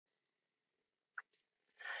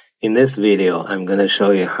In this video, I'm going to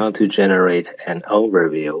show you how to generate an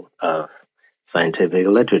overview of scientific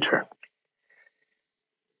literature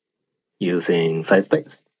using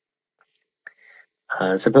CiteSpace.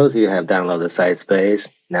 Suppose you have downloaded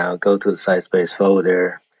CiteSpace. Now go to the CiteSpace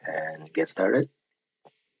folder and get started.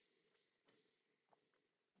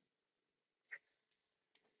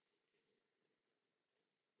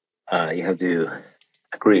 You have to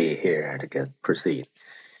agree here to proceed.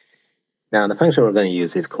 Now the function we're going to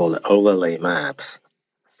use is called overlay maps.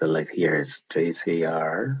 Select here is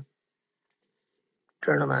JCR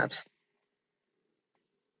journal maps.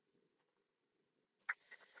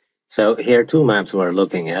 So here are two maps we're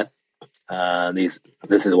looking at. This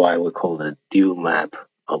is why we call it DualMap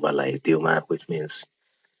overlay. DualMap, which means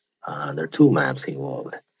there are two maps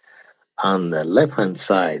involved. On the left-hand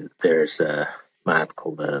side, there's a map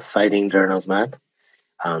called the Citing Journals map.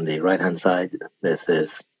 On the right-hand side, this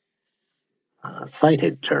is a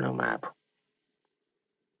Cited Journal map.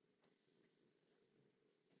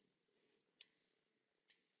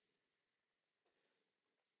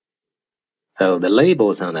 So the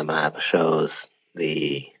labels on the map shows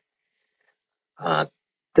the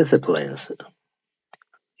disciplines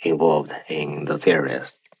involved in those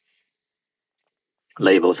areas.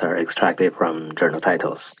 Labels are extracted from journal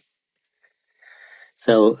titles.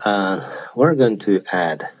 So we're going to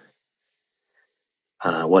add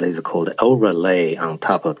what is called overlay on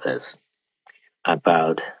top of this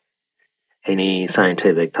about any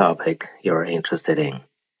scientific topic you're interested in,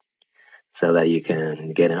 so that you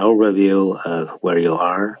can get an overview of where you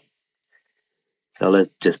are. So let's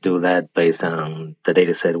just do that based on the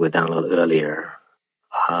dataset we downloaded earlier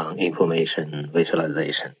on information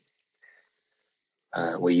visualization.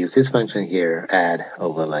 We use this function here, add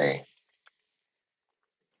overlay.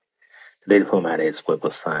 The data format is Web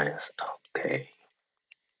of Science. Okay.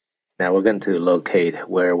 Now we're going to locate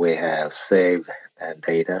where we have saved that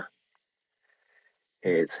data.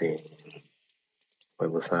 It's in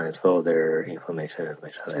Web of Science folder, information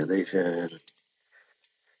visualization.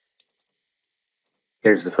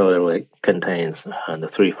 Here's the folder which contains the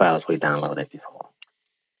three files we downloaded before.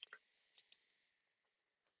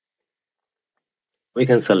 We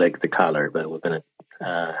can select the color, but we're going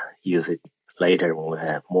to use it later when we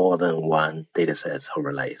have more than one dataset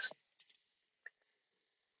overlays.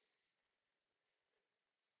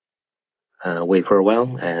 Wait for a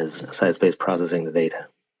while as CiteSpace processing the data.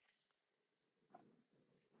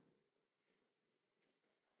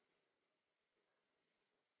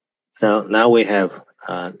 So now we have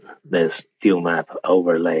this DualMap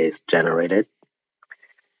overlays generated.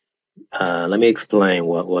 Let me explain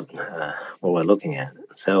what we're looking at.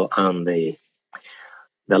 So on the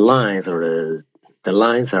lines the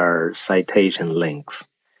lines are citation links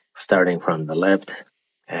starting from the left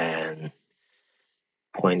and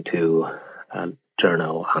point to a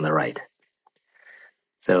journal on the right.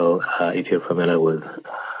 So if you're familiar with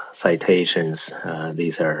citations,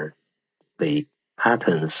 these are the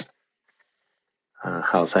patterns,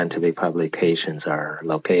 how scientific publications are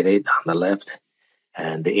located on the left,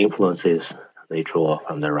 and the influences they draw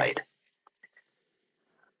from the right.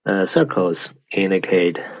 Circles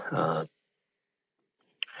indicate how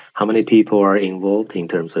many people are involved in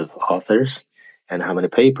terms of authors and how many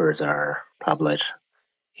papers are published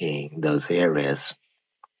in those areas.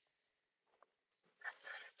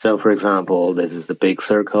 So for example, this is the big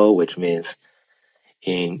circle, which means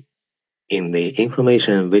in the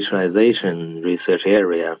information visualization research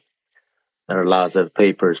area, there are lots of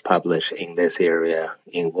papers published in this area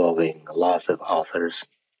involving lots of authors.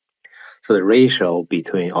 So the ratio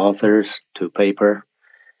between authors to paper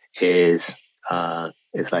is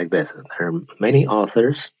like this. There are many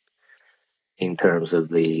authors in terms of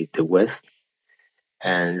the width,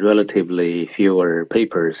 and relatively fewer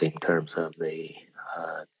papers in terms of the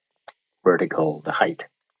vertical, the height.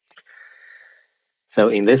 So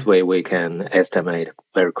in this way, we can estimate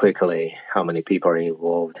very quickly how many people are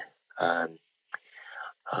involved,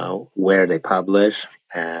 where they publish,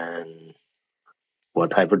 and what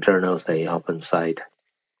type of journals they often cite.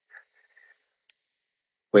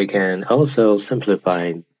 We can also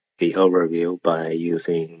simplify the overview by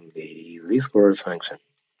using the z-scores function.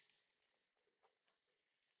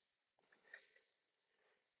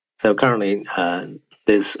 So currently,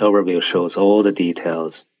 this overview shows all the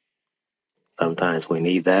details. Sometimes we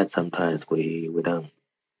need that, sometimes we don't.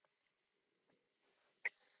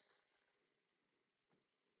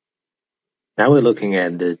 Now we're looking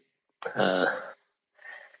at the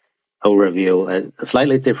overview, a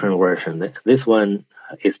slightly different version. This one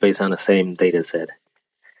is based on the same data set.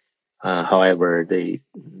 However, the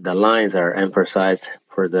lines are emphasized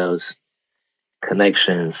for those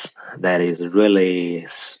connections that is really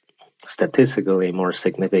statistically more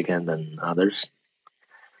significant than others.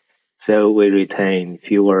 So we retain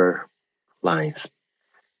fewer lines.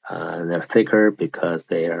 They're thicker because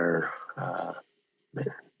they're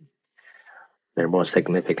more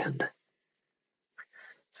significant.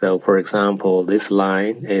 So, for example, this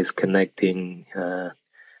line is connecting,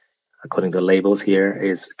 according to labels here,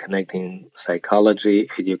 is connecting psychology,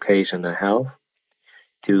 education, and health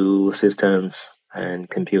to systems and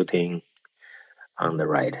computing on the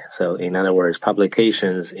right. So, in other words,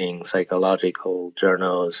 publications in psychological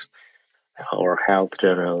journals or health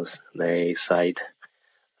journals, they cite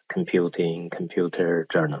computer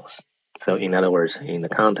journals. So, in other words, in the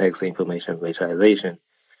context of information visualization,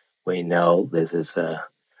 we know this is a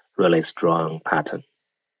really strong pattern.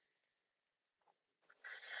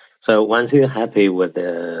 So once you're happy with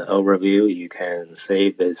the overview, you can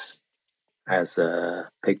save this as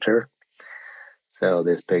a picture. So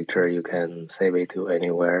this picture, you can save it to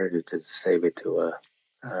anywhere. You just save it to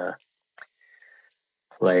a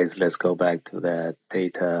place. Let's go back to that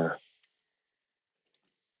data.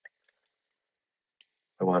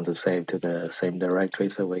 I want to save to the same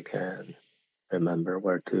directory so we can remember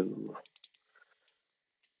where to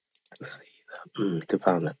see them, to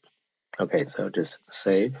find it. Okay, so just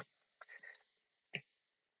save.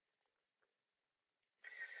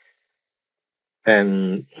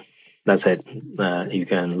 And that's it. You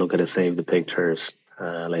can look at the save the pictures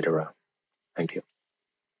later on. Thank you.